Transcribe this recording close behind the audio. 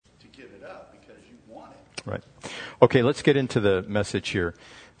it up because you want it. Right. Okay, let's get into the message here.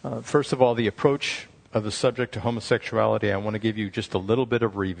 First of all, the approach of the subject to homosexuality, I want to give you just a little bit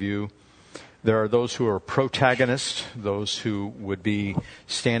of review. There are those who are protagonists, those who would be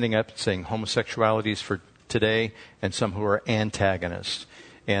standing up and saying homosexuality is for today, and some who are antagonists.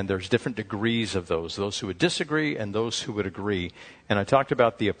 And there's different degrees of those who would disagree and those who would agree. And I talked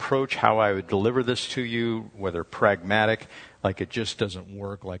about the approach, how I would deliver this to you, whether pragmatic, like it just doesn't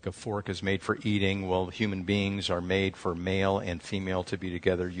work, like a fork is made for eating. Well, human beings are made for male and female to be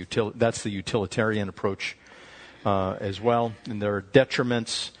together. That's the utilitarian approach as well. And there are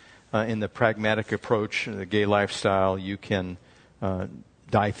detriments in the pragmatic approach, the gay lifestyle. You can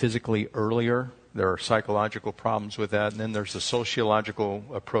die physically earlier. There are psychological problems with that. And then there's the sociological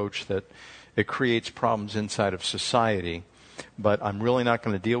approach that it creates problems inside of society. But I'm really not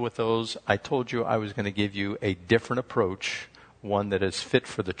going to deal with those. I told you I was going to give you a different approach, one that is fit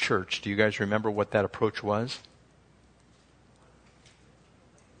for the church. Do you guys remember what that approach was?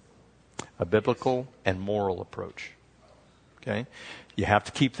 A biblical and moral approach. Okay? You have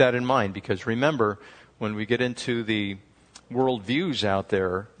to keep that in mind because remember, when we get into the worldviews out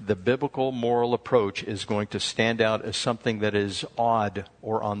there, the biblical moral approach is going to stand out as something that is odd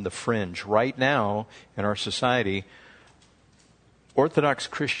or on the fringe. Right now, in our society, Orthodox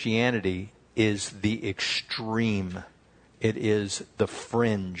Christianity is the extreme. It is the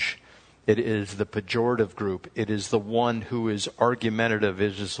fringe. It is the pejorative group. It is the one who is argumentative.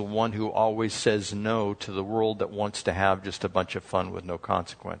 It is the one who always says no to the world that wants to have just a bunch of fun with no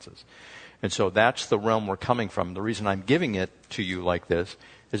consequences. And so that's the realm we're coming from. The reason I'm giving it to you like this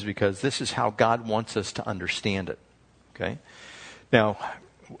is because this is how God wants us to understand it. Okay? Now,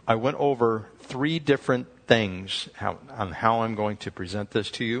 I went over 3 different things on how I'm going to present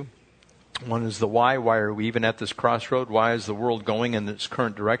this to you. One is the why. Why are we even at this crossroad? Why is the world going in this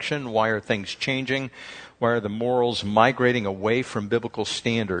current direction? Why are things changing? Why are the morals migrating away from biblical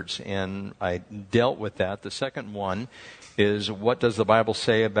standards? And I dealt with that. The second one is what does the Bible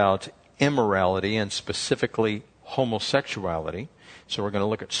say about immorality and specifically homosexuality? So we're going to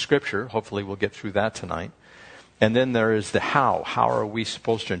look at Scripture. Hopefully we'll get through that tonight. And then there is the how. How are we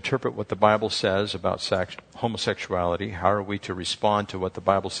supposed to interpret what the Bible says about homosexuality? How are we to respond to what the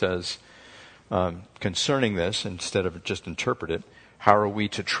Bible says concerning this instead of just interpret it? How are we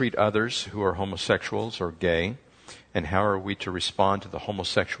to treat others who are homosexuals or gay? And how are we to respond to the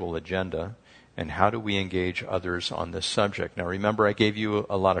homosexual agenda? And how do we engage others on this subject? Now remember, I gave you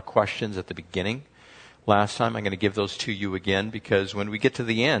a lot of questions at the beginning last time. I'm going to give those to you again because when we get to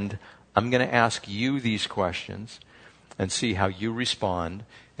the end, I'm going to ask you these questions and see how you respond.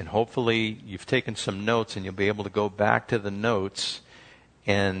 And hopefully you've taken some notes and you'll be able to go back to the notes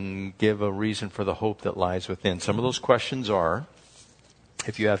and give a reason for the hope that lies within. Some of those questions are,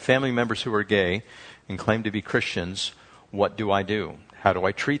 if you have family members who are gay and claim to be Christians, what do I do? How do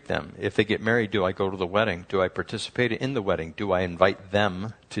I treat them? If they get married, do I go to the wedding? Do I participate in the wedding? Do I invite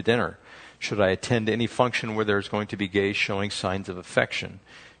them to dinner? Should I attend any function where there's going to be gays showing signs of affection?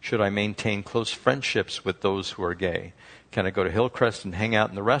 Should I maintain close friendships with those who are gay? Can I go to Hillcrest and hang out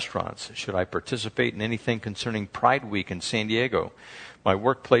in the restaurants? Should I participate in anything concerning Pride Week in San Diego? My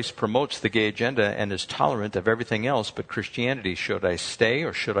workplace promotes the gay agenda and is tolerant of everything else but Christianity. Should I stay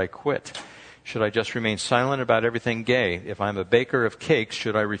or should I quit? Should I just remain silent about everything gay? If I'm a baker of cakes,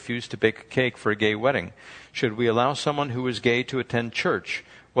 should I refuse to bake a cake for a gay wedding? Should we allow someone who is gay to attend church?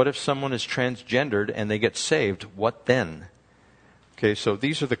 What if someone is transgendered and they get saved? What then? Okay, so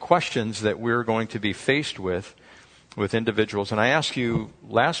these are the questions that we're going to be faced with individuals. And I asked you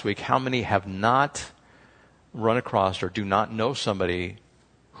last week, how many have not run across or do not know somebody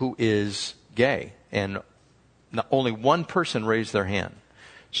who is gay? And only one person raised their hand.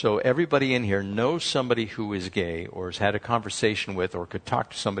 So everybody in here knows somebody who is gay or has had a conversation with or could talk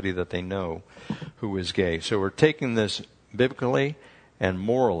to somebody that they know who is gay. So we're taking this biblically and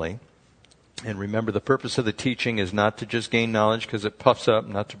morally. And remember, the purpose of the teaching is not to just gain knowledge because it puffs up,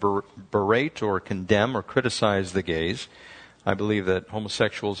 not to berate or condemn or criticize the gays. I believe that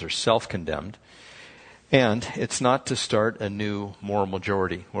homosexuals are self-condemned. And it's not to start a new moral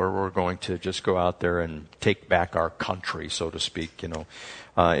majority where we're going to just go out there and take back our country, so to speak,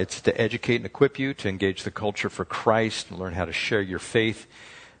 It's to educate and equip you to engage the culture for Christ, and learn how to share your faith,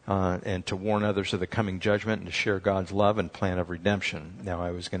 and to warn others of the coming judgment, and to share God's love and plan of redemption. Now,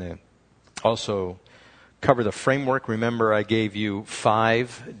 I was going to also cover the framework. Remember, I gave you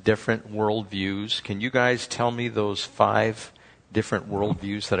 5 different worldviews. Can you guys tell me those 5 different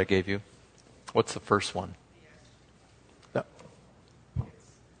worldviews that I gave you? What's the first one? No.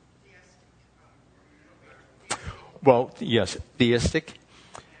 Well, yes, theistic.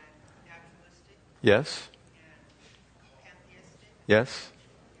 Yes. and pantheistic, Yes.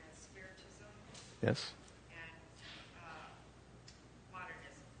 and spiritism, Yes. and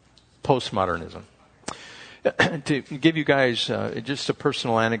modernism. Postmodernism. To give you guys just a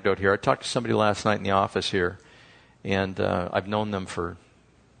personal anecdote here, I talked to somebody last night in the office here, and I've known them for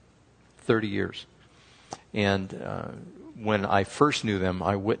 30 years. And when I first knew them,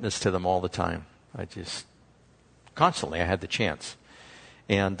 I witnessed to them all the time. Constantly, I had the chance.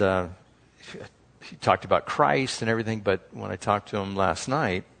 And he talked about Christ and everything, but when I talked to him last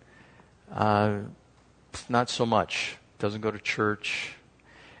night, not so much. Doesn't go to church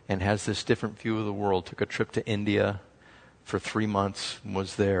and has this different view of the world. Took a trip to India for 3 months,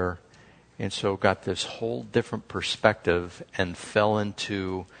 was there, and so got this whole different perspective and fell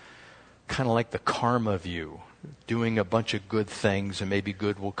into kind of like the karma view, doing a bunch of good things and maybe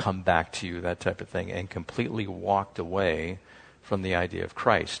good will come back to you, that type of thing, and completely walked away from the idea of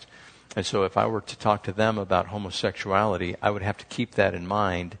Christ. And so if I were to talk to them about homosexuality, I would have to keep that in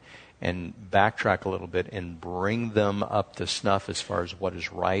mind and backtrack a little bit and bring them up to snuff as far as what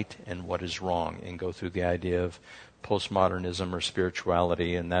is right and what is wrong, and go through the idea of postmodernism or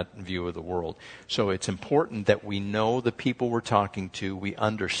spirituality and that view of the world. So it's important that we know the people we're talking to, we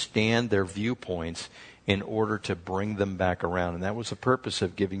understand their viewpoints in order to bring them back around. And that was the purpose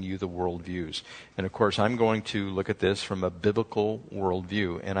of giving you the worldviews. And of course, I'm going to look at this from a biblical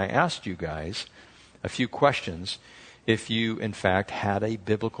worldview. And I asked you guys a few questions if you, in fact, had a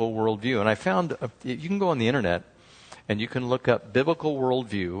biblical worldview. And I found, you can go on the internet and you can look up biblical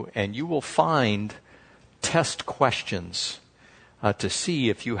worldview, and you will find test questions to see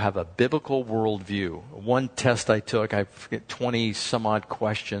if you have a biblical worldview. One test I took, I forget, 20 some odd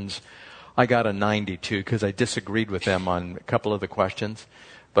questions. I got a 92 because I disagreed with them on a couple of the questions.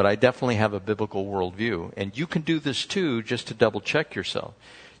 But I definitely have a biblical worldview. And you can do this too, just to double check yourself.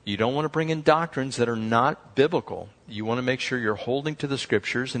 You don't want to bring in doctrines that are not biblical. You want to make sure you're holding to the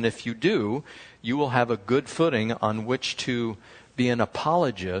scriptures. And if you do, you will have a good footing on which to be an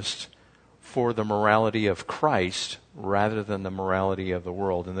apologist for the morality of Christ rather than the morality of the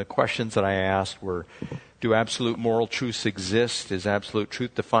world. And the questions that I asked were, do absolute moral truths exist? Is absolute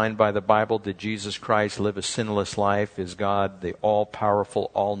truth defined by the Bible? Did Jesus Christ live a sinless life? Is God the all-powerful,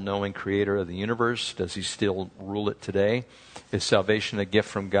 all-knowing creator of the universe? Does he still rule it today? Is salvation a gift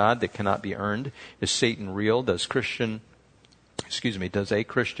from God that cannot be earned? Is Satan real? Does a Christian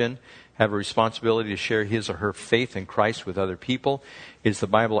have a responsibility to share his or her faith in Christ with other people? Is the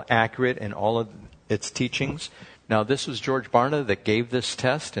Bible accurate in all of its teachings? Now, this was George Barna that gave this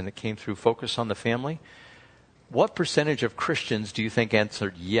test, and it came through Focus on the Family. What percentage of Christians do you think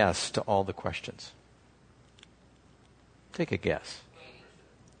answered yes to all the questions? Take a guess.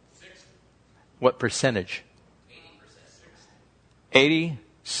 60. What percentage? 80%. 80?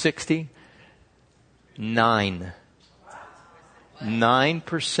 60? 9.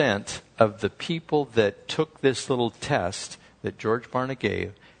 9% of the people that took this little test that George Barna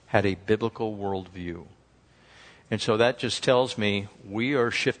gave had a biblical worldview. And so that just tells me we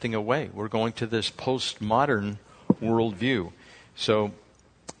are shifting away. We're going to this postmodern worldview. So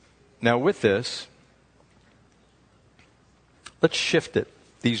now with this, let's shift it.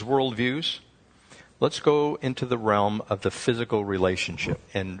 These worldviews, let's go into the realm of the physical relationship.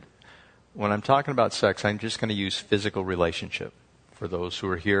 And when I'm talking about sex, I'm just going to use physical relationship for those who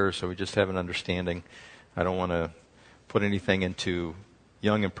are here, so we just have an understanding. I don't want to put anything into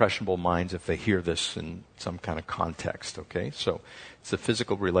young, impressionable minds if they hear this in some kind of context, okay? So it's a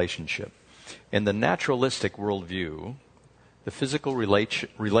physical relationship. In the naturalistic worldview, the physical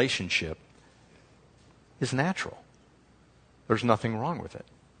relationship is natural. There's nothing wrong with it,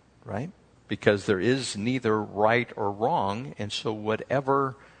 right? Because there is neither right or wrong, and so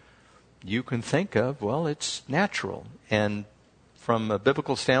whatever you can think of, well, it's natural. And from a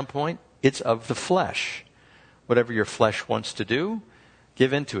biblical standpoint, it's of the flesh. Whatever your flesh wants to do,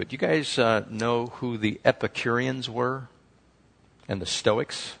 give into it. You guys know who the Epicureans were and the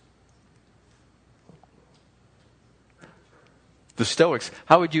Stoics? The Stoics.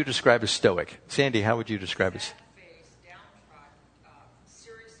 How would you describe a Stoic? Sandy, how would you describe it? Sad-faced, downtrodden,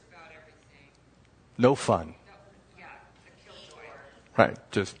 serious about everything. No fun. Yeah, a killjoy.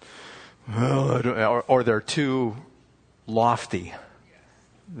 Right. Just, well, I don't, or they're too lofty.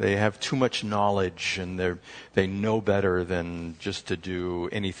 They have too much knowledge, and they know better than just to do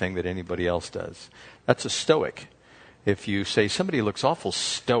anything that anybody else does. That's a Stoic. If you say somebody looks awful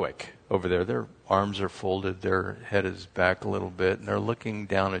stoic over there, their arms are folded, their head is back a little bit, and they're looking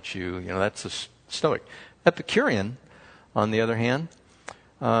down at you, that's a Stoic. Epicurean, on the other hand,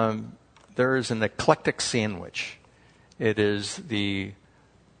 there is an eclectic sandwich. It is the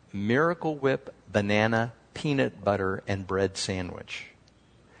Miracle Whip banana peanut butter and bread sandwich.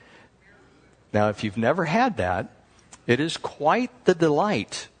 Now, if you've never had that, it is quite the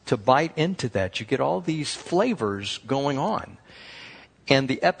delight to bite into that. You get all these flavors going on. And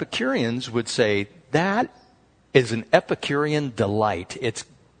the Epicureans would say that is an Epicurean delight. It's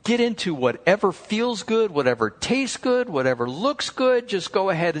get into whatever feels good, whatever tastes good, whatever looks good, just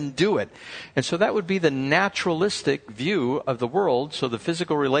go ahead and do it. And so that would be the naturalistic view of the world. So the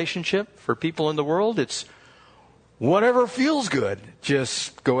physical relationship for people in the world, it's whatever feels good,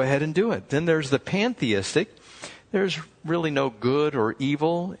 just go ahead and do it. Then there's the pantheistic. There's really no good or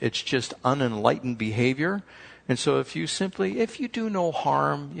evil. It's just unenlightened behavior. And so if you do no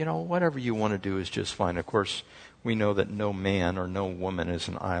harm, whatever you want to do is just fine. Of course, we know that no man or no woman is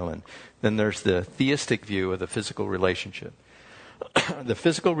an island. Then there's the theistic view of the physical relationship. The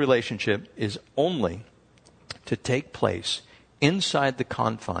physical relationship is only to take place inside the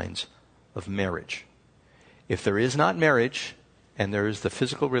confines of marriage. If there is not marriage and there is the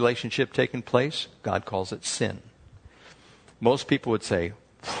physical relationship taking place, God calls it sin. Most people would say,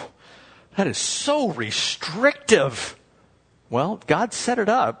 that is so restrictive. Well, God set it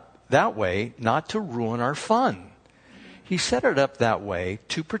up that way not to ruin our fun. He set it up that way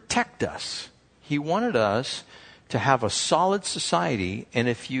to protect us. He wanted us to have a solid society, and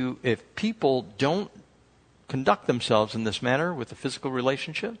if people don't conduct themselves in this manner with the physical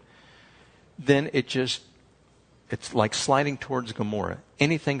relationship, then it's like sliding towards Gomorrah.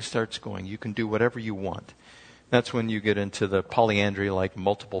 Anything starts going. You can do whatever you want. That's when you get into the polyandry, like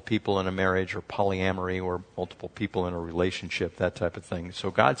multiple people in a marriage, or polyamory, or multiple people in a relationship, that type of thing.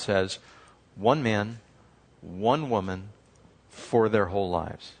 So God says, one man, one woman, for their whole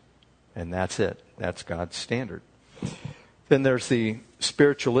lives. And that's it. That's God's standard. Then there's the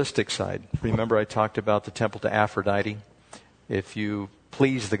spiritualistic side. Remember I talked about the temple to Aphrodite? If you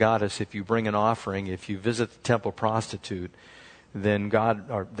please the goddess, if you bring an offering, if you visit the temple prostitute, then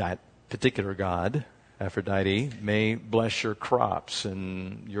God, or that particular god, Aphrodite, may bless your crops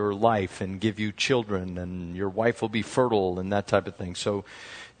and your life and give you children, and your wife will be fertile and that type of thing. So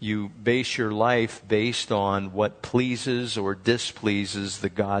you base your life based on what pleases or displeases the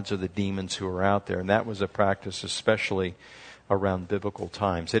gods or the demons who are out there. And that was a practice especially around biblical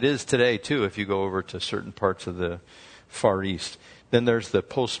times. It is today too if you go over to certain parts of the Far East. Then there's the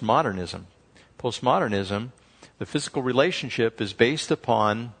postmodernism. Postmodernism, the physical relationship is based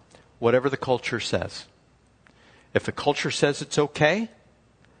upon whatever the culture says. If the culture says it's okay,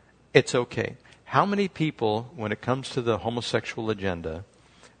 it's okay. How many people, when it comes to the homosexual agenda,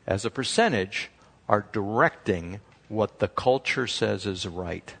 as a percentage, are directing what the culture says is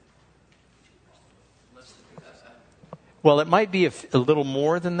right? Well, it might be a little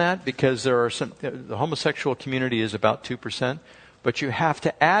more than that, because there are the homosexual community is about 2%, but you have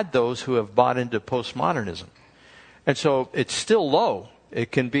to add those who have bought into postmodernism. And so it's still low.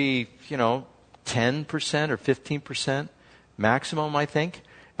 It can be, 10% or 15% maximum, I think.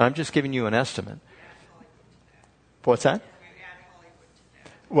 And I'm just giving you an estimate. What's that?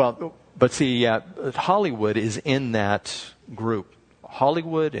 Well, but see, Hollywood is in that group.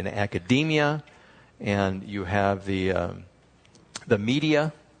 Hollywood and academia, and you have the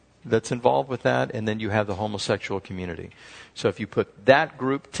media that's involved with that, and then you have the homosexual community. So if you put that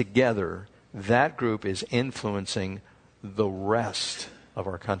group together, that group is influencing the rest of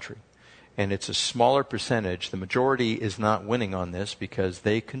our country. And it's a smaller percentage. The majority is not winning on this because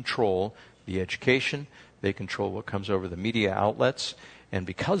they control the education, they control what comes over the media outlets, and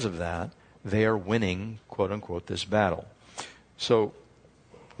because of that, they are winning, quote unquote, this battle. So,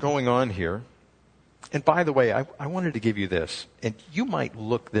 going on here, and by the way, I wanted to give you this, and you might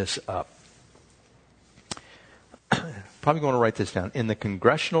look this up. Probably going to write this down. In the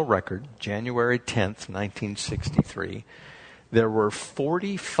Congressional Record, January 10th, 1963, there were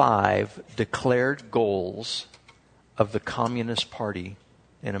 45 declared goals of the Communist Party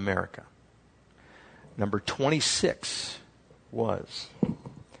in America. Number 26 was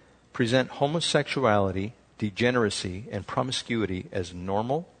present homosexuality, degeneracy, and promiscuity as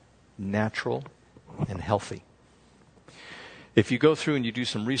normal, natural, and healthy. If you go through and you do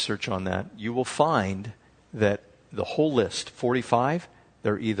some research on that, you will find that the whole list, 45,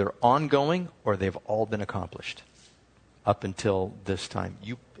 they're either ongoing or they've all been accomplished up until this time.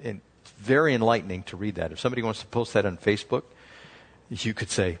 And it's very enlightening to read that. If somebody wants to post that on Facebook, you could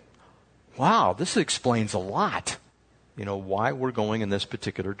say, wow, this explains a lot, why we're going in this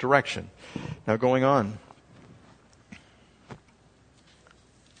particular direction. Now, going on.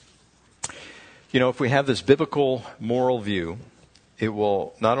 If we have this biblical moral view, it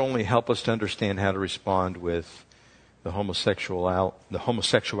will not only help us to understand how to respond with the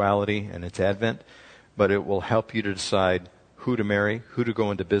homosexuality and its advent, but it will help you to decide who to marry, who to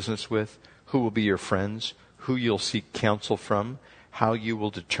go into business with, who will be your friends, who you'll seek counsel from, how you will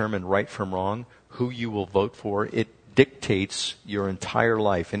determine right from wrong, who you will vote for. It dictates your entire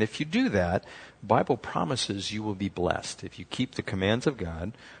life. And if you do that, the Bible promises you will be blessed. If you keep the commands of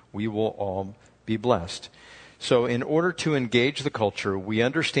God, we will all be blessed. So in order to engage the culture, we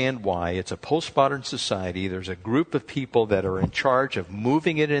understand why. It's a postmodern society. There's a group of people that are in charge of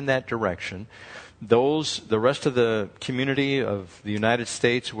moving it in that direction. The rest of the community of the United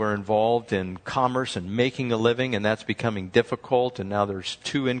States were involved in commerce and making a living, and that's becoming difficult. And now there's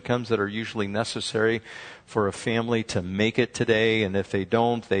 2 incomes that are usually necessary for a family to make it today. And if they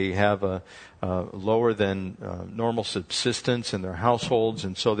don't, they have a lower than normal subsistence in their households.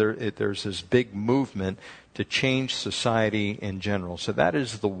 And so there's this big movement to change society in general. So that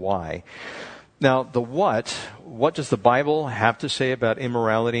is the why. Now, the what does the Bible have to say about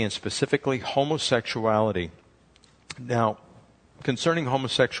immorality and specifically homosexuality? Now, concerning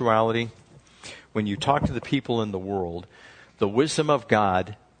homosexuality, when you talk to the people in the world, the wisdom of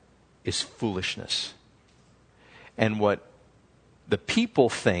God is foolishness. And what the people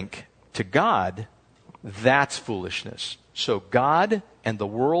think to God, that's foolishness. So God and the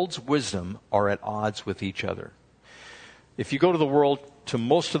world's wisdom are at odds with each other. If you go to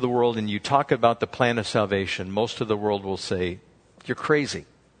most of the world and you talk about the plan of salvation, most of the world will say, you're crazy.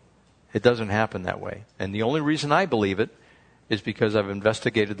 It doesn't happen that way. And the only reason I believe it is because I've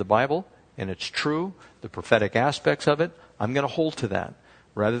investigated the Bible and it's true, the prophetic aspects of it. I'm going to hold to that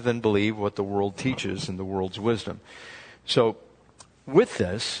rather than believe what the world teaches and the world's wisdom. So with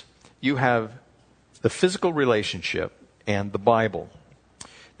this, you have the physical relationship and the Bible.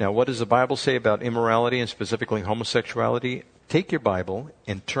 Now, what does the Bible say about immorality and specifically homosexuality? Take your Bible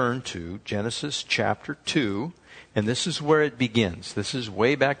and turn to Genesis chapter 2, and this is where it begins. This is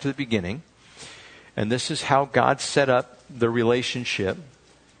way back to the beginning, and this is how God set up the relationship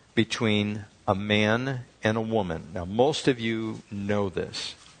between a man and a woman. Now, most of you know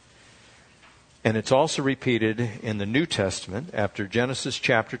this. And it's also repeated in the New Testament. After Genesis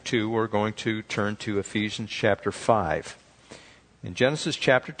chapter 2, we're going to turn to Ephesians chapter 5. In Genesis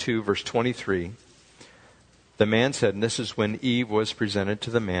chapter 2, verse 23, the man said, and this is when Eve was presented to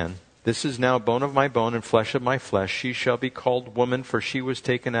the man, "This is now bone of my bone and flesh of my flesh. She shall be called woman, for she was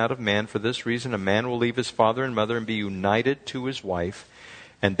taken out of man. For this reason, a man will leave his father and mother and be united to his wife,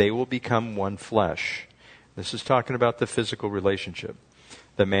 and they will become one flesh." This is talking about the physical relationship.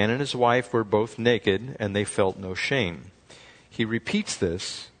 The man and his wife were both naked, and they felt no shame. He repeats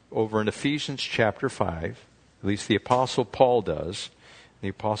this over in Ephesians chapter 5. At least the Apostle Paul does. The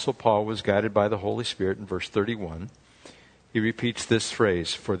Apostle Paul was guided by the Holy Spirit in verse 31. He repeats this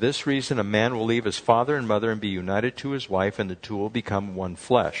phrase, "For this reason a man will leave his father and mother and be united to his wife, and the two will become one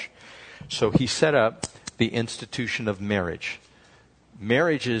flesh." So he set up the institution of marriage.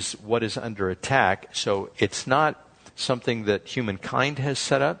 Marriage is what is under attack, so it's not something that humankind has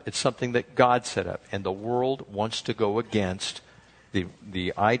set up, it's something that God set up. And the world wants to go against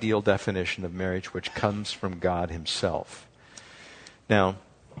the ideal definition of marriage, which comes from God himself. Now,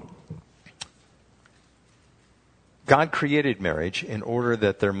 God created marriage in order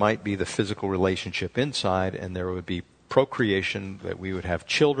that there might be the physical relationship inside, and there would be procreation, that we would have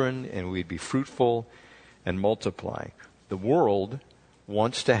children, and we'd be fruitful and multiply. The world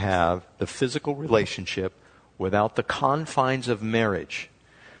wants to have the physical relationship without the confines of marriage.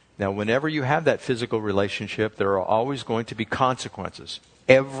 Now, whenever you have that physical relationship, there are always going to be consequences.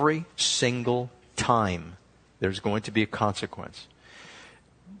 Every single time, there's going to be a consequence.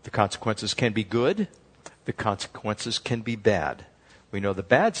 The consequences can be good. The consequences can be bad. We know the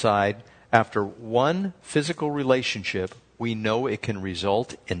bad side. After one physical relationship, we know it can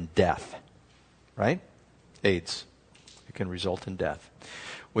result in death. Right? AIDS. It can result in death.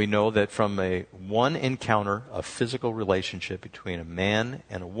 We know that from one encounter, a physical relationship between a man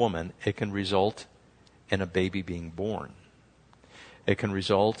and a woman, it can result in a baby being born. It can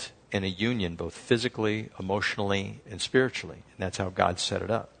result in a union both physically, emotionally, and spiritually. And that's how God set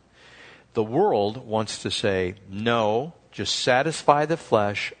it up. The world wants to say, no, just satisfy the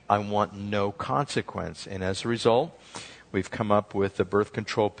flesh. I want no consequence. And as a result, we've come up with the birth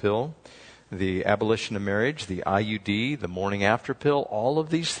control pill, the abolition of marriage, the IUD, the morning after pill, all of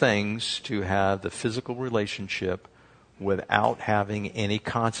these things to have the physical relationship without having any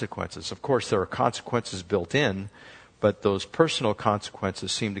consequences. Of course, there are consequences built in, but those personal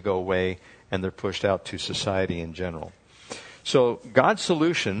consequences seem to go away and they're pushed out to society in general. So God's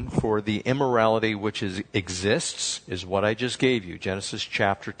solution for the immorality which exists is what I just gave you, Genesis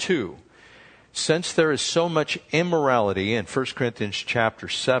chapter 2. Since there is so much immorality in 1 Corinthians chapter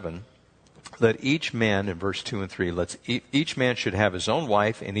 7, let each man, in verse 2 and 3, each man should have his own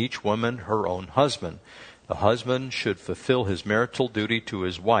wife and each woman her own husband. The husband should fulfill his marital duty to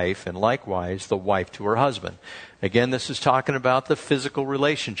his wife, and likewise the wife to her husband. Again, this is talking about the physical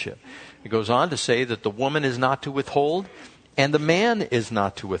relationship. It goes on to say that the woman is not to withhold, and the man is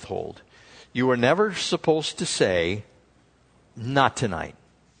not to withhold. You are never supposed to say, not tonight.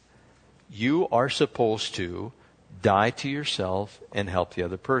 You are supposed to die to yourself and help the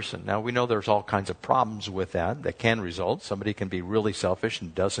other person. Now, we know there's all kinds of problems with that can result. Somebody can be really selfish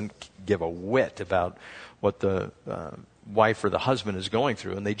and doesn't give a whit about what the wife or the husband is going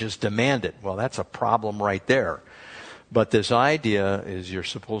through, and they just demand it. Well, that's a problem right there. But this idea is you're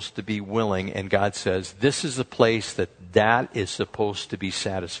supposed to be willing, and God says this is the place that is supposed to be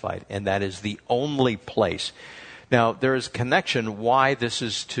satisfied, and that is the only place. Now, there is connection why this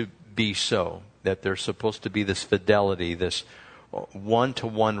is to be so, that there's supposed to be this fidelity, this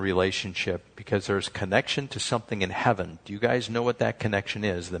one-to-one relationship, because there's connection to something in heaven. Do you guys know what that connection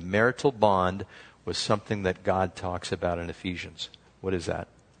is? The marital bond was something that God talks about in Ephesians. What is that?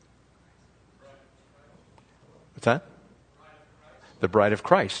 What's that? The bride of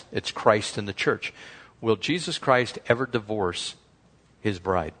Christ. It's Christ and the church. Will Jesus Christ ever divorce his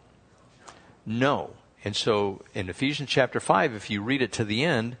bride? No. And so in Ephesians chapter 5, if you read it to the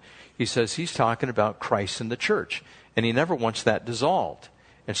end, he says he's talking about Christ and the church. And he never wants that dissolved.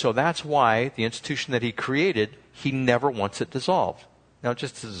 And so that's why the institution that he created, he never wants it dissolved. Now,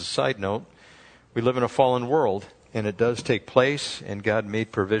 just as a side note, we live in a fallen world, and it does take place, and God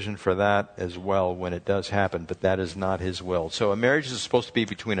made provision for that as well when it does happen, but that is not his will. So a marriage is supposed to be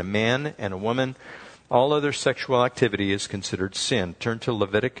between a man and a woman. All other sexual activity is considered sin. Turn to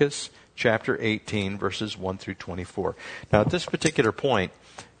Leviticus chapter 18, verses 1 through 24. Now, at this particular point,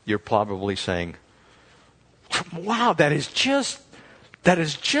 you're probably saying, wow, that is just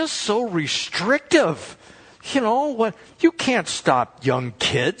so restrictive. You know what? You can't stop young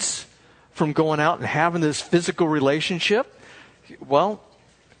kids from going out and having this physical relationship. Well,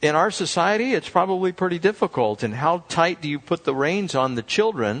 in our society, it's probably pretty difficult. And how tight do you put the reins on the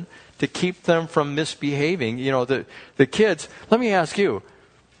children to keep them from misbehaving? You know, the kids, let me ask you,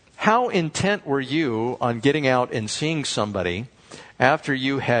 how intent were you on getting out and seeing somebody after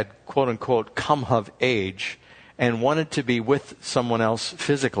you had, quote unquote, come of age and wanted to be with someone else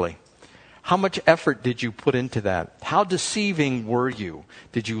physically? How much effort did you put into that? How deceiving were you?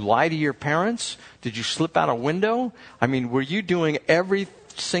 Did you lie to your parents? Did you slip out a window? I mean, were you doing every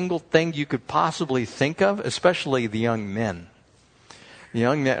single thing you could possibly think of, especially the young men? The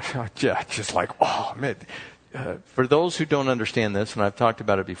young men, just like, oh, man. For those who don't understand this, and I've talked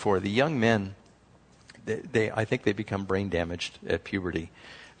about it before, the young men, I think they become brain damaged at puberty.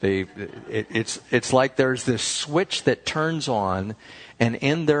 It's like there's this switch that turns on, and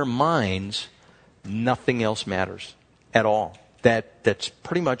in their minds, nothing else matters at all. That's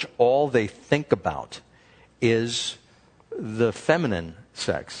pretty much all they think about is the feminine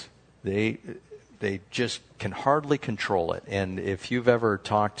sex. They just can hardly control it. And if you've ever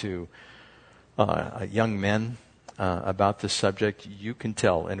talked to young men about this subject, you can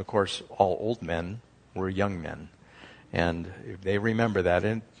tell. And of course, all old men were young men. And they remember that.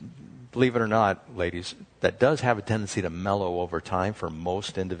 And believe it or not, ladies, that does have a tendency to mellow over time for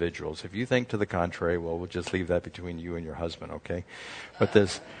most individuals. If you think to the contrary, well, we'll just leave that between you and your husband, okay? But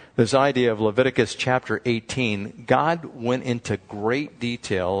this idea of Leviticus chapter 18, God went into great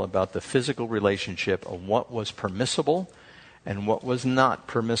detail about the physical relationship of what was permissible and what was not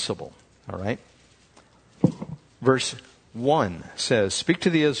permissible, all right? Verse 1 says, "Speak to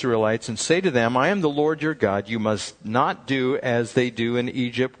the Israelites and say to them, I am the Lord your God. You must not do as they do in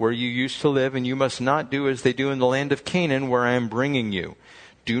Egypt where you used to live, and you must not do as they do in the land of Canaan where I am bringing you.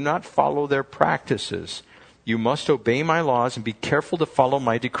 Do not follow their practices. You must obey my laws and be careful to follow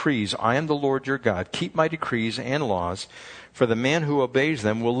my decrees. I am the Lord your God. Keep my decrees and laws, for the man who obeys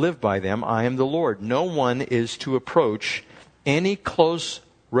them will live by them. I am the Lord. No one is to approach any close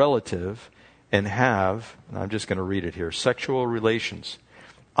relative and have," and I'm just going to read it here, "sexual relations.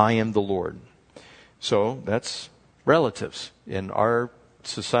 I am the Lord." So that's relatives. In our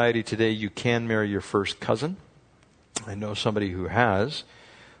society today, you can marry your first cousin. I know somebody who has,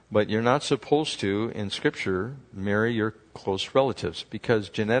 but you're not supposed to, in Scripture, marry your close relatives because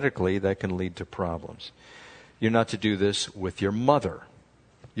genetically that can lead to problems. You're not to do this with your mother.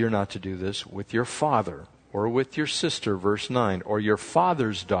 You're not to do this with your father, or with your sister, verse 9, or your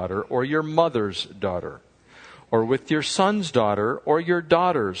father's daughter, or your mother's daughter, or with your son's daughter, or your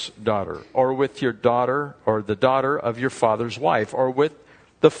daughter's daughter, or with your daughter, or the daughter of your father's wife, or with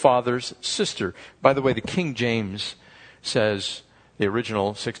the father's sister. By the way, the King James says, the original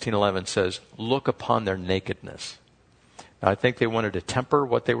 1611 says, look upon their nakedness. Now, I think they wanted to temper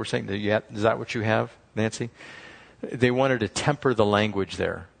what they were saying. Is that what you have, Nancy? They wanted to temper the language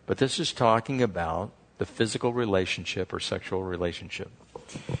there. But this is talking about the physical relationship or sexual relationship.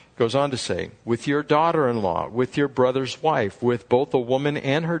 Goes on to say, with your daughter-in-law, with your brother's wife, with both a woman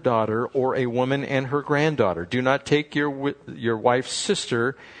and her daughter, or a woman and her granddaughter. Do not take your wife's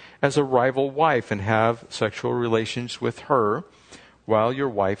sister as a rival wife and have sexual relations with her while your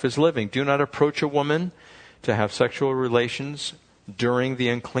wife is living. Do not approach a woman to have sexual relations during the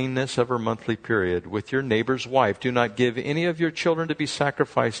uncleanness of her monthly period with your neighbor's wife. Do not give any of your children to be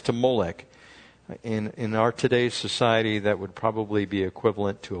sacrificed to Molech. In our today's society, that would probably be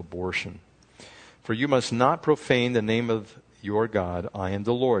equivalent to abortion. For you must not profane the name of your God. I am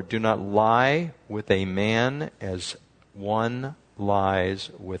the Lord. Do not lie with a man as one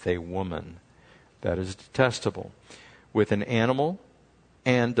lies with a woman. That is detestable. With an animal,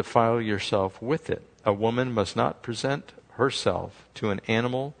 and defile yourself with it. A woman must not present herself to an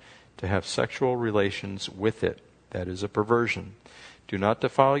animal to have sexual relations with it. That is a perversion. Do not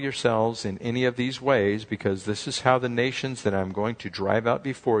defile yourselves in any of these ways, because this is how the nations that I'm going to drive out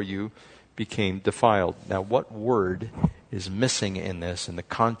before you became defiled. Now, what word is missing in this in the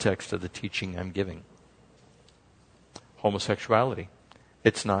context of the teaching I'm giving? Homosexuality.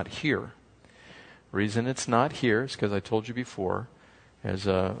 It's not here. The reason it's not here is because I told you before, as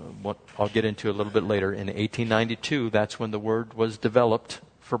what I'll get into a little bit later, in 1892, that's when the word was developed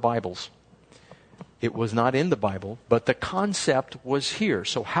for Bibles. It was not in the Bible, but the concept was here.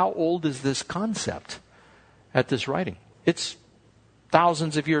 So how old is this concept at this writing? It's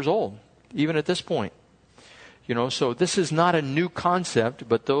thousands of years old, even at this point. So this is not a new concept,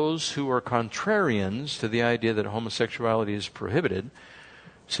 but those who are contrarians to the idea that homosexuality is prohibited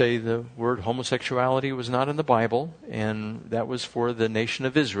say the word homosexuality was not in the Bible, and that was for the nation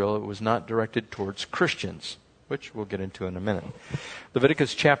of Israel. It was not directed towards Christians, which we'll get into in a minute.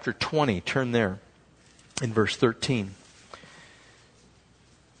 Leviticus chapter 20, turn there. In verse 13,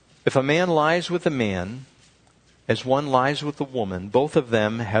 if a man lies with a man as one lies with a woman, both of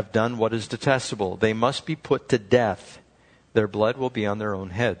them have done what is detestable. They must be put to death. Their blood will be on their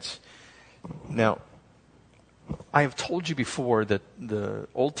own heads. Now, I have told you before that the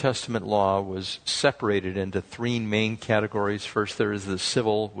Old Testament law was separated into three main categories. First, there is the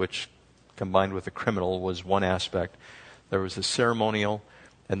civil, which combined with the criminal was one aspect. There was the ceremonial,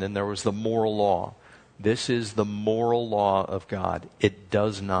 and then there was the moral law. This is the moral law of God. It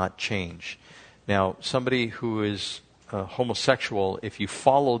does not change. Now, somebody who is homosexual, if you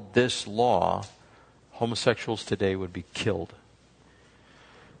followed this law, homosexuals today would be killed.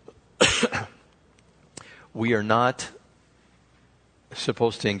 We are not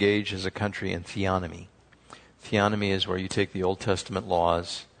supposed to engage as a country in theonomy. Theonomy is where you take the Old Testament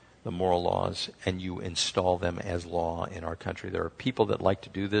laws, the moral laws, and you install them as law in our country. There are people that like to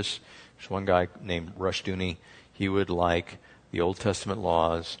do this. There's one guy named Rushdoony. He would like the Old Testament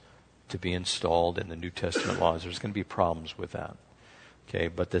laws to be installed in the New Testament laws. There's going to be problems with that. Okay,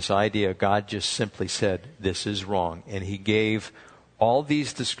 but this idea, God just simply said, this is wrong. And he gave all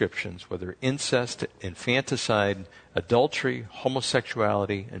these descriptions, whether incest, infanticide, adultery,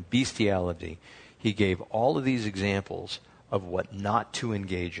 homosexuality, and bestiality. He gave all of these examples of what not to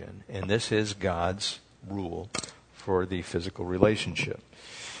engage in. And this is God's rule for the physical relationship.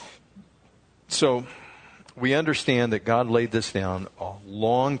 So we understand that God laid this down a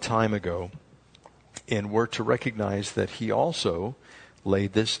long time ago, and we're to recognize that he also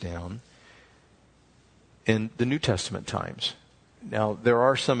laid this down in the New Testament times. Now, there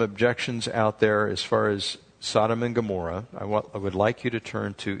are some objections out there as far as Sodom and Gomorrah. I would like you to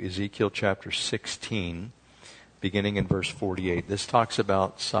turn to Ezekiel chapter 16, beginning in verse 48. This talks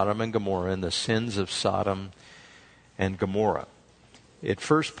about Sodom and Gomorrah and the sins of Sodom and Gomorrah. It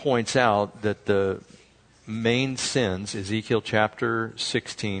first points out that the main sins, Ezekiel chapter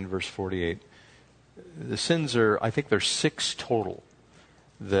 16, verse 48, the sins are, I think there's 6 total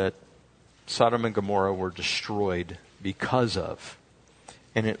that Sodom and Gomorrah were destroyed because of.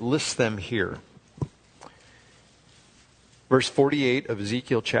 And it lists them here. Verse 48 of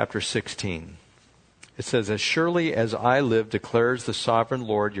Ezekiel chapter 16. It says, as surely as I live, declares the sovereign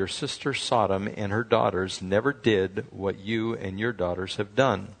Lord, your sister Sodom and her daughters never did what you and your daughters have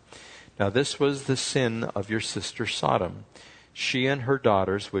done. Now this was the sin of your sister Sodom. She and her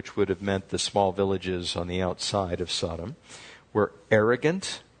daughters, which would have meant the small villages on the outside of Sodom, were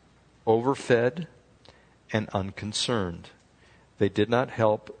arrogant, overfed, and unconcerned. They did not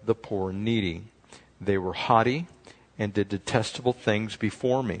help the poor and needy. They were haughty and did detestable things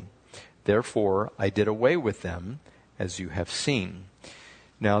before me. Therefore I did away with them, as you have seen.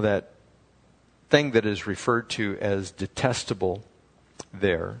 Now that thing that is referred to as detestable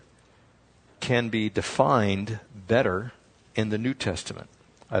there can be defined better in the New Testament.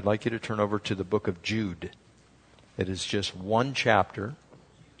 I'd like you to turn over to the book of Jude. It is just one chapter.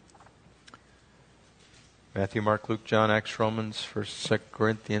 Matthew, Mark, Luke, John, Acts, Romans, 1st, 2nd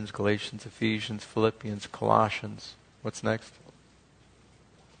Corinthians, Galatians, Ephesians, Philippians, Colossians. What's next?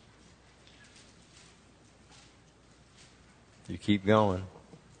 You keep going.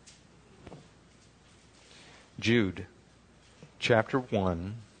 Jude, chapter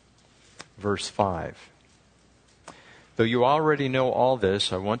 1, verse 5. Though you already know all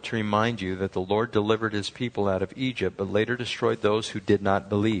this, I want to remind you that the Lord delivered his people out of Egypt, but later destroyed those who did not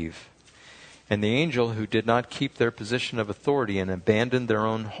believe. And the angel who did not keep their position of authority and abandoned their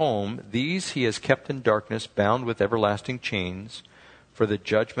own home, these he has kept in darkness, bound with everlasting chains, for the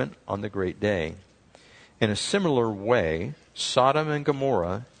judgment on the great day. In a similar way, Sodom and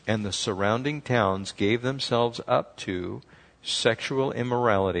Gomorrah and the surrounding towns gave themselves up to sexual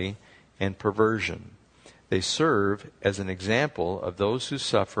immorality and perversion. They serve as an example of those who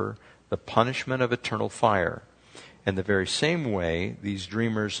suffer the punishment of eternal fire. In the very same way, these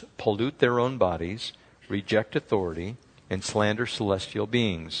dreamers pollute their own bodies, reject authority, and slander celestial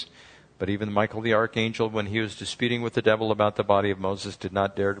beings. But even Michael the archangel, when he was disputing with the devil about the body of Moses, did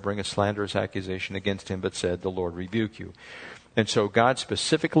not dare to bring a slanderous accusation against him, but said, "The Lord rebuke you." And so God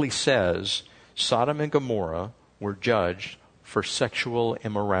specifically says Sodom and Gomorrah were judged for sexual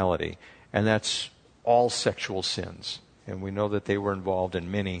immorality. And that's all sexual sins. And we know that they were involved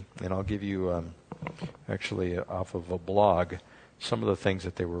in many. And I'll give you, actually, off of a blog, some of the things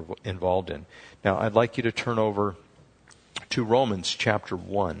that they were involved in. Now, I'd like you to turn over to Romans chapter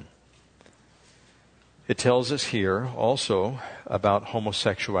 1. It tells us here also about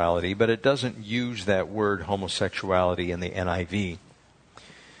homosexuality, but it doesn't use that word homosexuality in the NIV.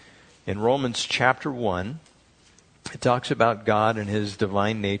 In Romans chapter 1, it talks about God and his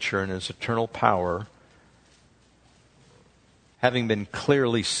divine nature and his eternal power having been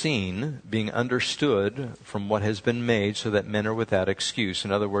clearly seen, being understood from what has been made, so that men are without excuse.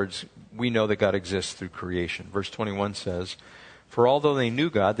 In other words, we know that God exists through creation. Verse 21 says, "For although they knew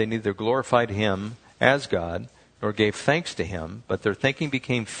God, they neither glorified him as God, nor gave thanks to him, but their thinking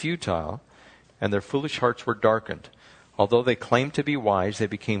became futile, and their foolish hearts were darkened. Although they claimed to be wise, they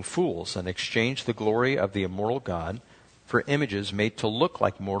became fools, and exchanged the glory of the immortal God for images made to look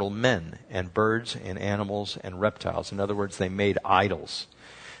like mortal men, and birds, and animals, and reptiles." In other words, they made idols.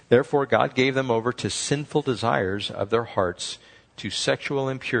 "Therefore God gave them over to sinful desires of their hearts, to sexual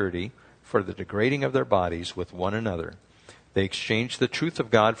impurity, for the degrading of their bodies with one another. They exchanged the truth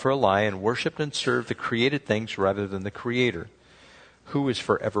of God for a lie, and worshipped and served the created things rather than the Creator, who is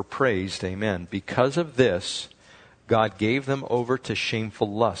forever praised. Amen. Because of this, God gave them over to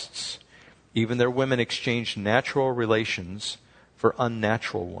shameful lusts. Even their women exchanged natural relations for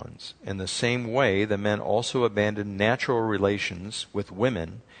unnatural ones. In the same way, the men also abandoned natural relations with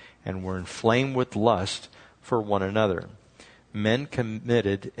women and were inflamed with lust for one another. Men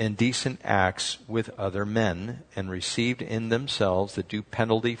committed indecent acts with other men and received in themselves the due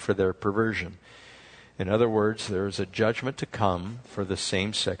penalty for their perversion." In other words, there is a judgment to come for the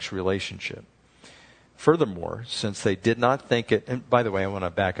same-sex relationship. Furthermore, since they did not think it, and by the way, I want to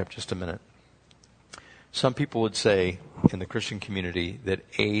back up just a minute. Some people would say in the Christian community that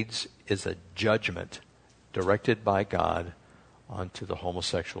AIDS is a judgment directed by God onto the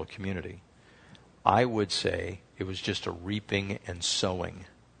homosexual community. I would say it was just a reaping and sowing.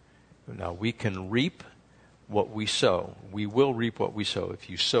 Now, we can reap what we sow. We will reap what we sow. If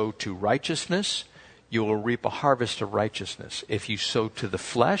you sow to righteousness, you will reap a harvest of righteousness. If you sow to the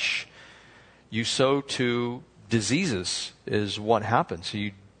flesh, you sow to diseases, is what happens.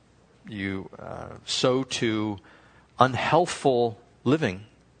 You sow to unhealthful living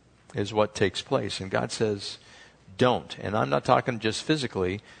is what takes place. And God says, don't. And I'm not talking just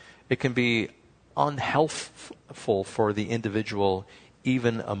physically. It can be unhealthful for the individual,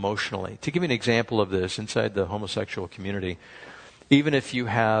 even emotionally. To give you an example of this, inside the homosexual community, even if you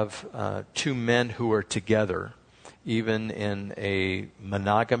have two men who are together, even in a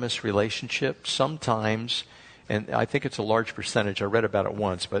monogamous relationship, sometimes, and I think it's a large percentage, I read about it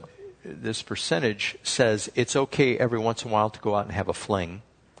once, but this percentage says it's okay every once in a while to go out and have a fling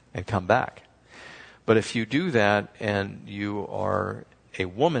and come back. But if you do that and you are a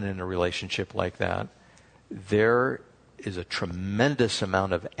woman in a relationship like that, there is a tremendous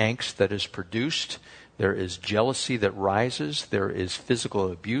amount of angst that is produced. There is jealousy that rises. There is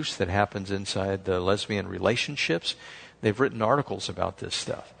physical abuse that happens inside the lesbian relationships. They've written articles about this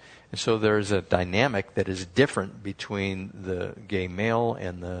stuff. And so there's a dynamic that is different between the gay male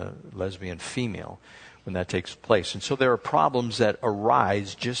and the lesbian female when that takes place. And so there are problems that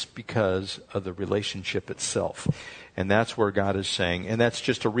arise just because of the relationship itself. And that's where God is saying, and that's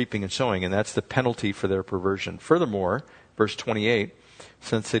just a reaping and sowing, and that's the penalty for their perversion. Furthermore, verse 28,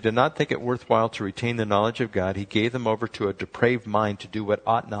 since they did not think it worthwhile to retain the knowledge of God, he gave them over to a depraved mind to do what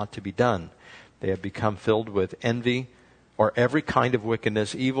ought not to be done. They have become filled with envy, or every kind of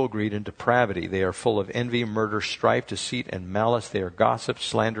wickedness, evil, greed, and depravity. They are full of envy, murder, strife, deceit, and malice. They are gossips,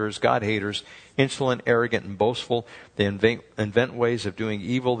 slanderers, God-haters, insolent, arrogant, and boastful. They invent ways of doing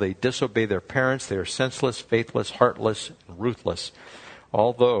evil. They disobey their parents. They are senseless, faithless, heartless, and ruthless.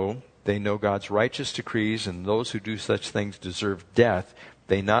 Although they know God's righteous decrees, and those who do such things deserve death,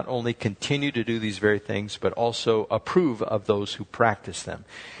 they not only continue to do these very things, but also approve of those who practice them.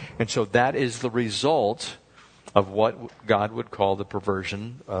 And so that is the result of what God would call the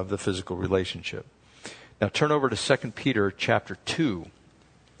perversion of the physical relationship. Now turn over to 2 Peter chapter 2.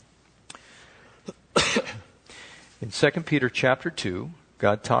 In 2 Peter chapter 2,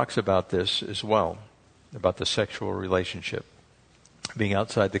 God talks about this as well, about the sexual relationship being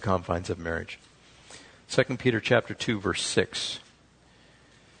outside the confines of marriage. 2 Peter chapter 2, verse 6.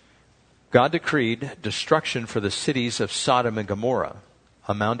 God decreed destruction for the cities of Sodom and Gomorrah.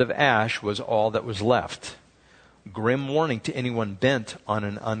 A mound of ash was all that was left. Grim warning to anyone bent on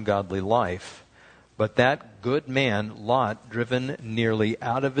an ungodly life. But that good man, Lot, driven nearly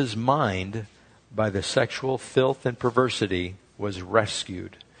out of his mind by the sexual filth and perversity, was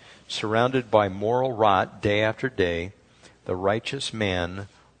rescued. Surrounded by moral rot day after day, the righteous man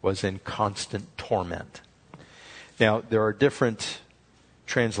was in constant torment. Now, there are different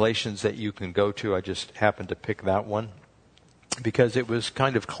translations that you can go to. I just happened to pick that one because it was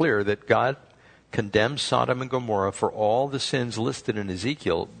kind of clear that God condemned Sodom and Gomorrah for all the sins listed in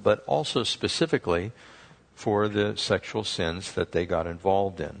Ezekiel, but also specifically for the sexual sins that they got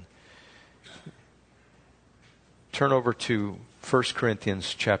involved in. Turn over to 1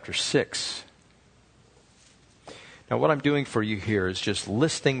 Corinthians chapter 6. Now, what I'm doing for you here is just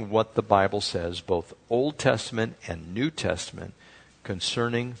listing what the Bible says, both Old Testament and New Testament,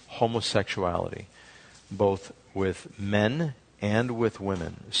 concerning homosexuality, both with men and with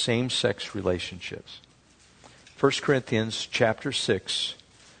women, same-sex relationships. 1 Corinthians chapter 6,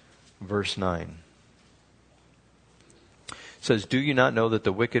 verse 9. It says, "Do you not know that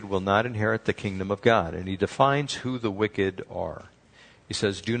the wicked will not inherit the kingdom of God?" And he defines who the wicked are. He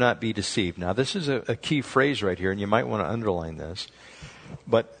says, "Do not be deceived." Now, this is a key phrase right here, and you might want to underline this.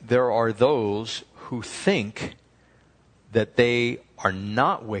 But there are those who think that they are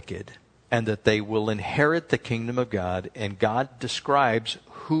not wicked and that they will inherit the kingdom of God, and God describes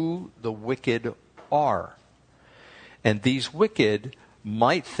who the wicked are. And these wicked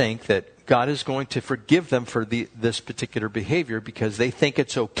might think that God is going to forgive them for this particular behavior because they think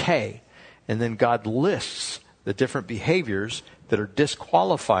it's okay. And then God lists the different behaviors that are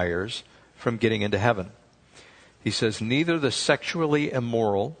disqualifiers from getting into heaven. He says, "Neither the sexually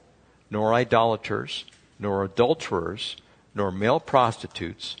immoral, nor idolaters, nor adulterers, nor male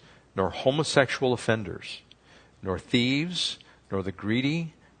prostitutes, nor homosexual offenders, nor thieves, nor the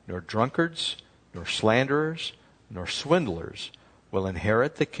greedy, nor drunkards, nor slanderers, nor swindlers will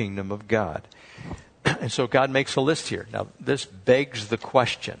inherit the kingdom of God." And so God makes a list here. Now, this begs the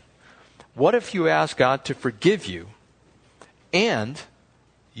question, what if you ask God to forgive you and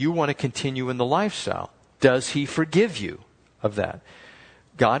you want to continue in the lifestyle? Does he forgive you of that?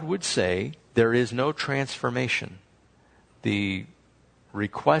 God would say there is no transformation. The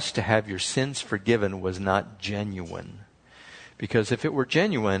request to have your sins forgiven was not genuine. Because if it were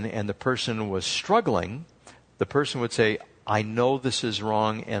genuine and the person was struggling, the person would say, "I know this is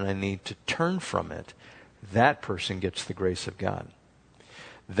wrong and I need to turn from it." That person gets the grace of God.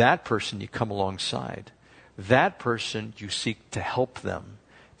 That person you come alongside. That person you seek to help them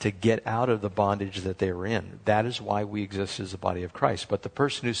to get out of the bondage that they were in. That is why we exist as the body of Christ. But the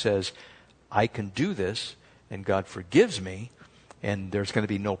person who says, "I can do this and God forgives me, and there's going to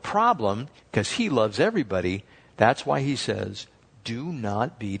be no problem because he loves everybody," that's why he says, "Do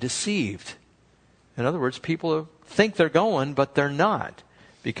not be deceived." In other words, people think they're going, but they're not,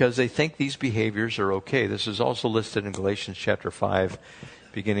 because they think these behaviors are okay. This is also listed in Galatians chapter 5,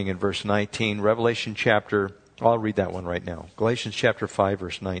 beginning in verse 19. I'll read that one right now. Galatians chapter 5,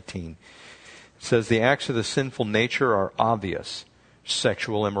 verse 19. It says, "The acts of the sinful nature are obvious,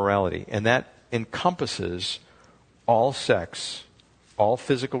 sexual immorality," and that encompasses all sex, all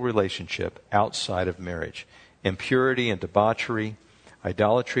physical relationship outside of marriage. Impurity and debauchery,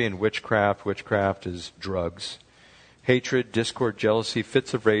 idolatry and witchcraft. Witchcraft is drugs. Hatred, discord, jealousy,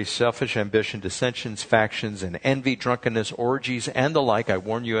 fits of rage, selfish ambition, dissensions, factions, and envy, drunkenness, orgies, and the like. I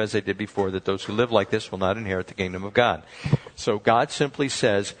warn you, as I did before, that those who live like this will not inherit the kingdom of God. So God simply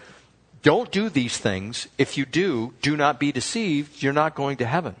says, don't do these things. If you do, do not be deceived. You're not going to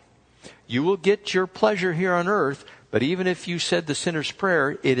heaven. You will get your pleasure here on earth, but even if you said the sinner's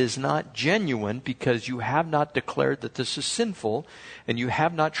prayer, it is not genuine because you have not declared that this is sinful and you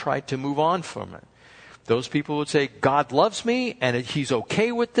have not tried to move on from it. Those people would say, God loves me and he's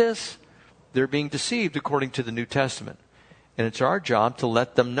okay with this. They're being deceived according to the New Testament. And it's our job to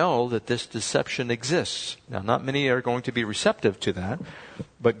let them know that this deception exists. Now, not many are going to be receptive to that,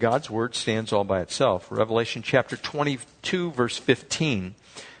 but God's word stands all by itself. Revelation chapter 22, verse 15,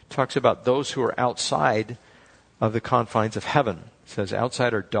 talks about those who are outside of the confines of heaven. It says,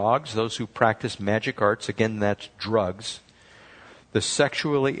 outside are dogs, those who practice magic arts. Again, that's drugs. The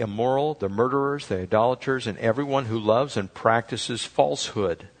sexually immoral, the murderers, the idolaters, and everyone who loves and practices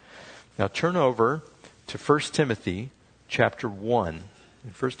falsehood. Now turn over to 1 Timothy chapter 1.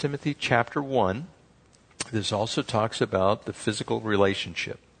 In 1 Timothy chapter 1, this also talks about the physical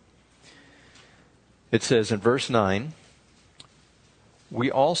relationship. It says in verse 9, we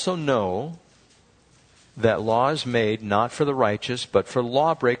also know that law is made not for the righteous, but for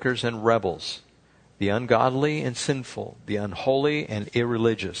lawbreakers and rebels, the ungodly and sinful, the unholy and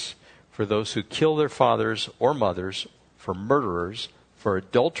irreligious, for those who kill their fathers or mothers, for murderers, for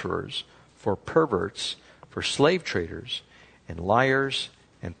adulterers, for perverts, for slave traders, and liars,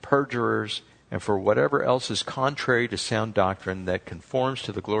 and perjurers, and for whatever else is contrary to sound doctrine that conforms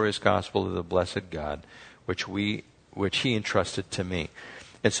to the glorious gospel of the blessed God, which he entrusted to me.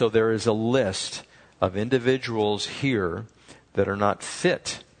 And so there is a list of individuals here that are not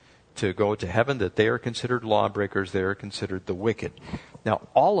fit to go to heaven, that they are considered lawbreakers, they are considered the wicked. Now,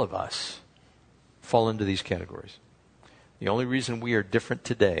 all of us fall into these categories. The only reason we are different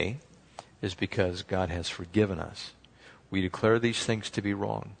today is because God has forgiven us. We declare these things to be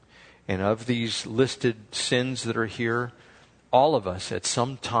wrong. And of these listed sins that are here, all of us at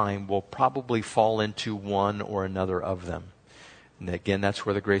some time will probably fall into one or another of them. And again, that's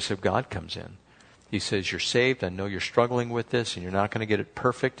where the grace of God comes in. He says, you're saved. I know you're struggling with this, and you're not going to get it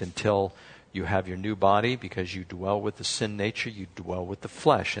perfect until you have your new body, because you dwell with the sin nature, you dwell with the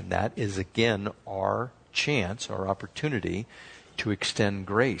flesh. And that is, again, our chance, our opportunity to extend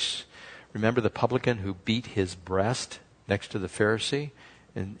grace. Remember the publican who beat his breast next to the Pharisee?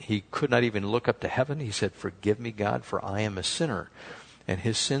 And he could not even look up to heaven. He said, forgive me, God, for I am a sinner. And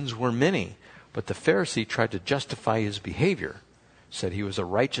his sins were many. But the Pharisee tried to justify his behavior. Said he was a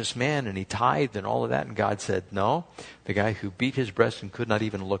righteous man and he tithed and all of that. And God said, no. The guy who beat his breast and could not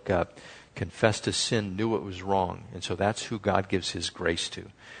even look up, confessed his sin, knew it was wrong. And so that's who God gives his grace to.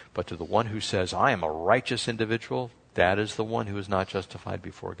 But to the one who says, I am a righteous individual, that is the one who is not justified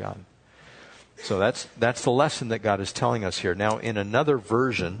before God. So that's the lesson that God is telling us here. Now, in another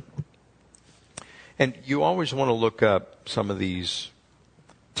version, and you always want to look up some of these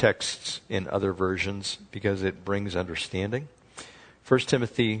texts in other versions because it brings understanding. 1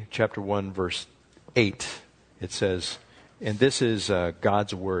 Timothy chapter 1, verse 8, it says, and this is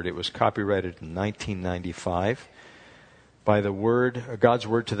God's word. It was copyrighted in 1995 by God's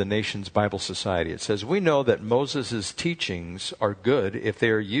word to the Nations Bible Society. It says, we know that Moses' teachings are good if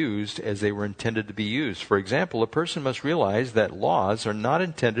they are used as they were intended to be used. For example, a person must realize that laws are not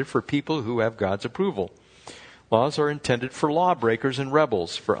intended for people who have God's approval. Laws are intended for lawbreakers and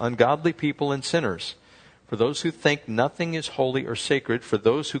rebels, for ungodly people and sinners, for those who think nothing is holy or sacred, for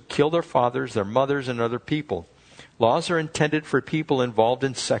those who kill their fathers, their mothers, and other people. Laws are intended for people involved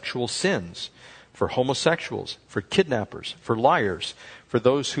in sexual sins, for homosexuals, for kidnappers, for liars, for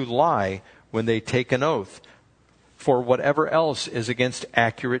those who lie when they take an oath, for whatever else is against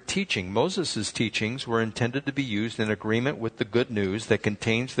accurate teaching. Moses' teachings were intended to be used in agreement with the good news that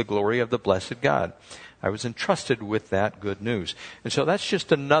contains the glory of the blessed God. I was entrusted with that good news. And so that's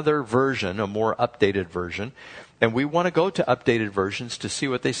just another version, a more updated version. And we want to go to updated versions to see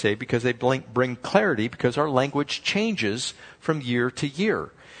what they say because they bring clarity, because our language changes from year to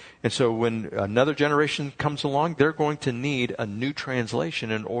year. And so when another generation comes along, they're going to need a new translation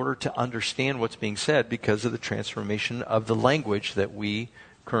in order to understand what's being said because of the transformation of the language that we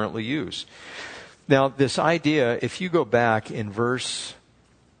currently use. Now, this idea, if you go back in verse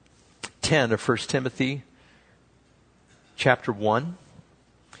 10 of 1 Timothy chapter 1,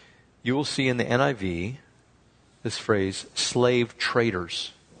 you will see in the NIV this phrase, slave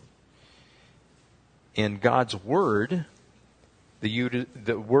traders. In God's word,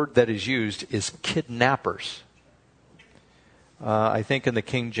 the word that is used is kidnappers. I think in the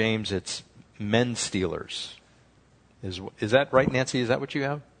King James it's men stealers. Is that right, Nancy? Is that what you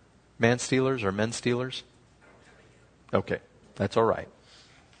have? Man stealers or men stealers? Okay, that's all right.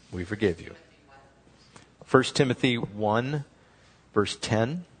 We forgive you. 1 Timothy 1, verse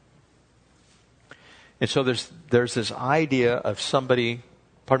 10. And so there's this idea of somebody,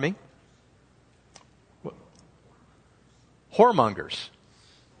 pardon me? Whoremongers.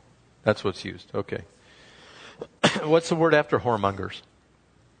 That's what's used. Okay. What's the word after whoremongers?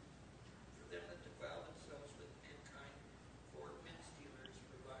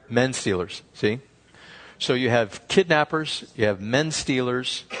 Men stealers. See? So you have kidnappers, you have men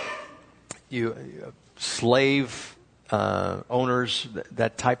stealers, you slave owners,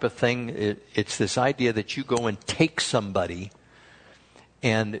 that type of thing. It's this idea that you go and take somebody,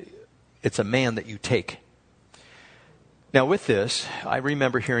 and it's a man that you take. Now with this, I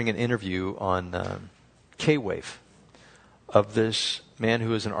remember hearing an interview on K-Wave of this man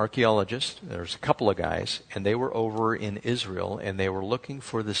who is an archaeologist. There's a couple of guys, and they were over in Israel, and they were looking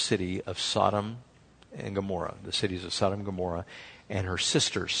for the city of Sodom and Gomorrah, the cities of Sodom and Gomorrah, and her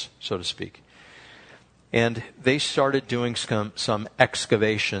sisters, so to speak. And they started doing some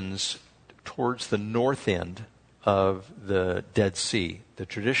excavations towards the north end of the Dead Sea. The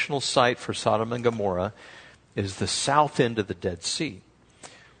traditional site for Sodom and Gomorrah is the south end of the Dead Sea.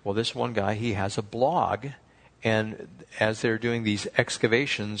 Well, this one guy, he has a blog, and as they're doing these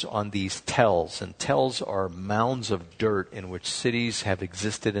excavations on these tells, and tells are mounds of dirt in which cities have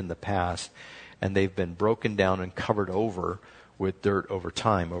existed in the past, and they've been broken down and covered over with dirt over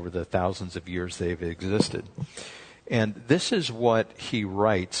time, over the thousands of years they've existed. And this is what he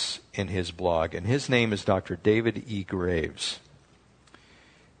writes in his blog, and his name is Dr. David E. Graves.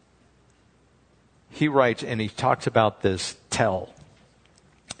 He writes, and he talks about this tell.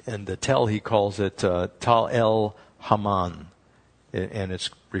 And the tell, he calls it Tal El Haman, and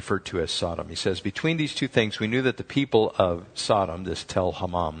it's referred to as Sodom. He says, between these two things, we knew that the people of Sodom, this Tel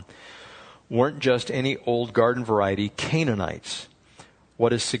Haman, weren't just any old garden variety Canaanites.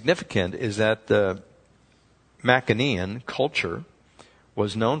 What is significant is that the Maccanean culture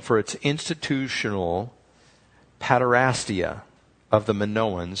was known for its institutional pederastia of the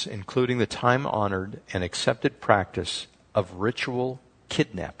Minoans, including the time-honored and accepted practice of ritual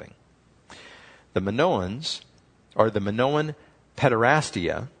kidnapping. The Minoans, or the Minoan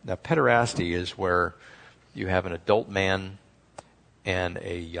pederastia. Now, pederasty is where you have an adult man and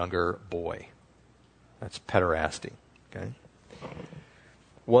a younger boy. That's pederasty. Okay?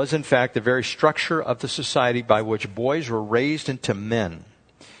 Was in fact the very structure of the society by which boys were raised into men.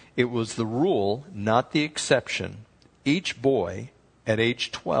 It was the rule, not the exception. Each boy at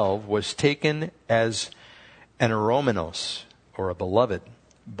age 12 was taken as an eromenos, or a beloved,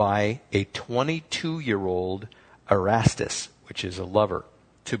 by a 22-year-old Erastus, which is a lover,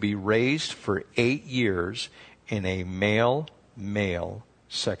 to be raised for 8 years in a male-male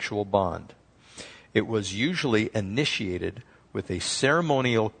sexual bond. It was usually initiated with a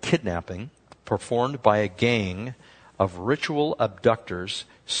ceremonial kidnapping performed by a gang of ritual abductors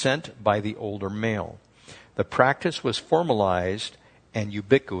sent by the older male. The practice was formalized and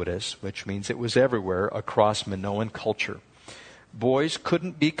ubiquitous, which means it was everywhere across Minoan culture. Boys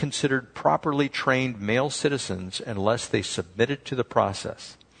couldn't be considered properly trained male citizens unless they submitted to the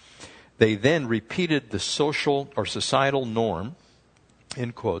process. They then repeated the social or societal norm,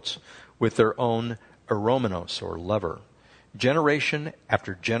 in quotes, with their own eromenos, or lover, generation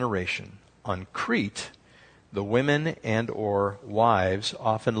after generation. On Crete, the women and or wives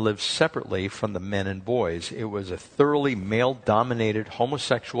often lived separately from the men and boys. It was a thoroughly male-dominated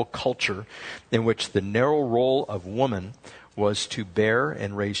homosexual culture in which the narrow role of woman was to bear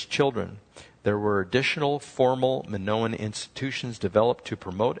and raise children. There were additional formal Minoan institutions developed to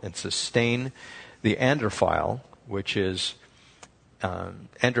promote and sustain the androphile, which is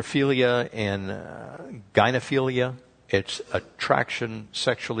androphilia and gynephilia. It's attraction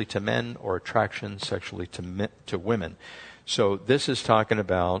sexually to men or attraction sexually to women. So this is talking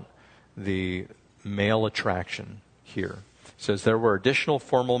about the male attraction here. It says there were additional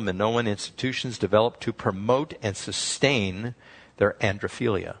formal Minoan institutions developed to promote and sustain their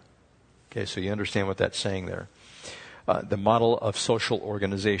androphilia. Okay, so you understand what that's saying there. The model of social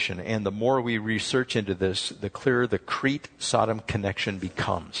organization. And the more we research into this, the clearer the Crete-Sodom connection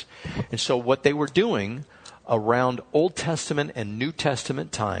becomes. And so what they were doing around Old Testament and New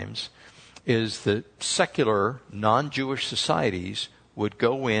Testament times is the secular, non-Jewish societies would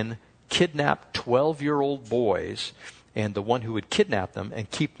go in, kidnap 12-year-old boys, And the one who would kidnap them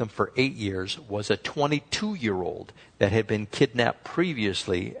and keep them for 8 years was a 22-year-old that had been kidnapped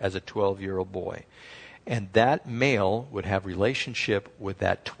previously as a 12-year-old boy. And that male would have relationship with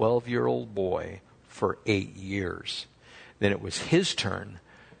that 12-year-old boy for 8 years. Then it was his turn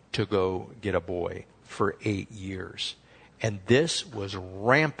to go get a boy for 8 years. And this was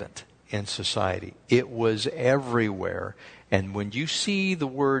rampant in society. It was everywhere. And when you see the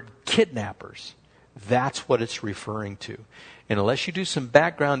word kidnappers, that's what it's referring to. And unless you do some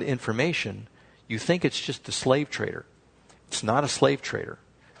background information, you think it's just a slave trader. It's not a slave trader.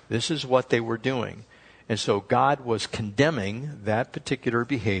 This is what they were doing. And so God was condemning that particular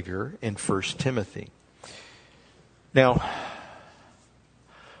behavior in 1 Timothy. Now,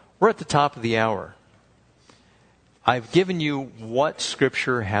 we're at the top of the hour. I've given you what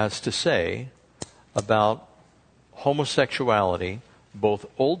Scripture has to say about homosexuality, both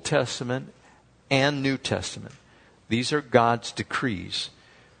Old Testament and New Testament. These are God's decrees.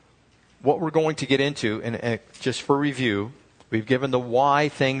 What we're going to get into, and just for review, we've given the why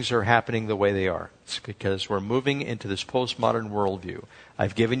things are happening the way they are. It's because we're moving into this postmodern worldview.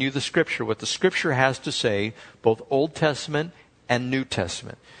 I've given you the Scripture, what the Scripture has to say, both Old Testament and New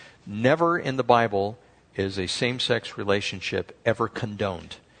Testament. Never in the Bible is a same-sex relationship ever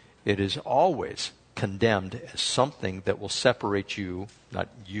condoned. It is always condemned as something that will separate you, not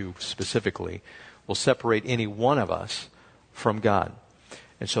you specifically, will separate any one of us from God.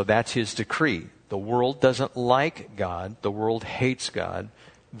 And so that's His decree. The world doesn't like God. The world hates God.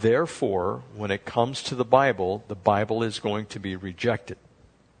 Therefore, when it comes to the Bible is going to be rejected.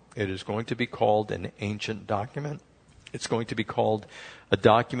 It is going to be called an ancient document. It's going to be called a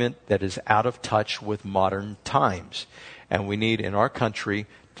document that is out of touch with modern times. And we need in our country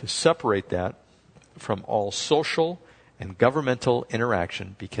to separate that from all social and governmental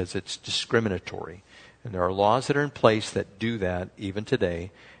interaction because it's discriminatory. And there are laws that are in place that do that even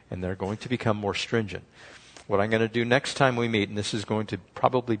today, and they're going to become more stringent. What I'm going to do next time we meet, and this is going to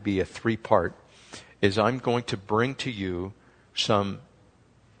probably be a 3-part, is I'm going to bring to you some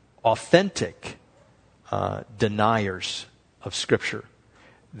authentic deniers of Scripture.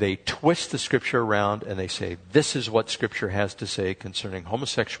 They twist the Scripture around and they say, this is what Scripture has to say concerning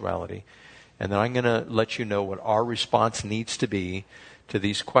homosexuality. And then I'm going to let you know what our response needs to be to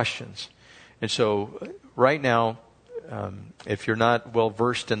these questions. And so right now, if you're not well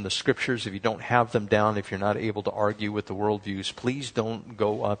versed in the Scriptures, if you don't have them down, if you're not able to argue with the worldviews, please don't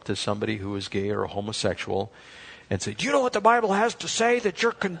go up to somebody who is gay or homosexual and say, do you know what the Bible has to say that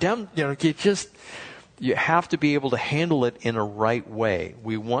you're condemned? You have to be able to handle it in a right way.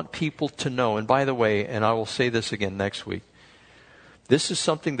 We want people to know. And by the way, and I will say this again next week, this is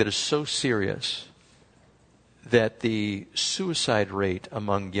something that is so serious that the suicide rate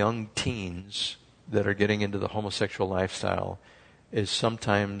among young teens that are getting into the homosexual lifestyle is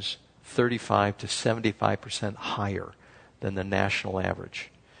sometimes 35 to 75% higher than the national average.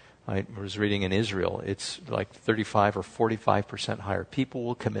 I was reading in Israel, it's like 35 or 45% higher. People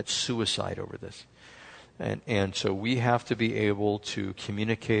will commit suicide over this. And so we have to be able to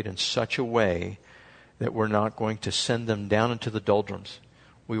communicate in such a way that we're not going to send them down into the doldrums.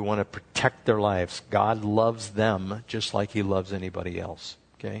 We want to protect their lives. God loves them just like He loves anybody else.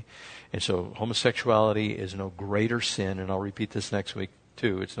 Okay? And so homosexuality is no greater sin, and I'll repeat this next week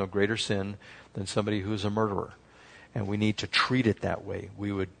too. It's no greater sin than somebody who's a murderer. And we need to treat it that way.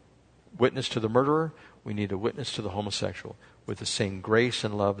 We would witness to the murderer. We need to witness to the homosexual with the same grace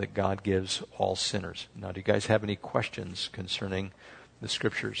and love that God gives all sinners. Now, do you guys have any questions concerning the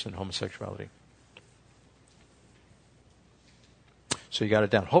Scriptures and homosexuality? So you got it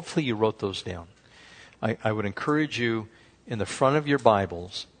down. Hopefully you wrote those down. I would encourage you in the front of your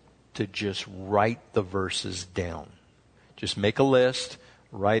Bibles to just write the verses down. Just make a list.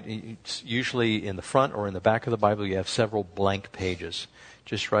 It's usually in the front or in the back of the Bible you have several blank pages.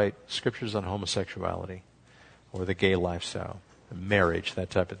 Just write Scriptures on homosexuality or the gay lifestyle, marriage, that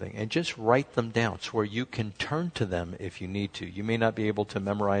type of thing. And just write them down so where you can turn to them if you need to. You may not be able to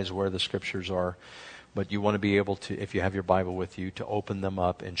memorize where the Scriptures are, but you want to be able to, if you have your Bible with you, to open them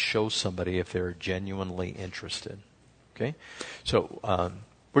up and show somebody if they're genuinely interested. Okay? So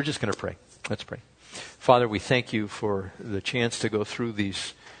we're just going to pray. Let's pray. Father, we thank you for the chance to go through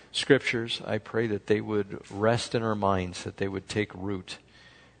these Scriptures. I pray that they would rest in our minds, that they would take root,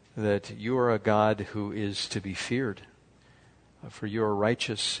 that you are a God who is to be feared. For you are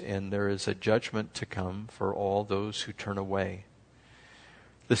righteous, and there is a judgment to come for all those who turn away.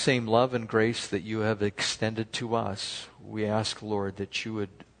 The same love and grace that you have extended to us, we ask, Lord, that you would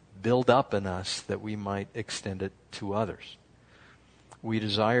build up in us that we might extend it to others. We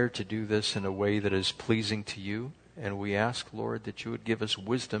desire to do this in a way that is pleasing to you And we ask, Lord, that you would give us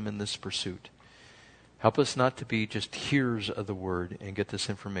wisdom in this pursuit. Help us not to be just hearers of the word and get this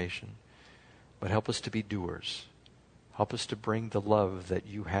information, but help us to be doers. Help us to bring the love that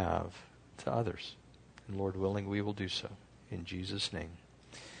you have to others. And Lord willing, we will do so. In Jesus' name,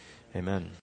 amen.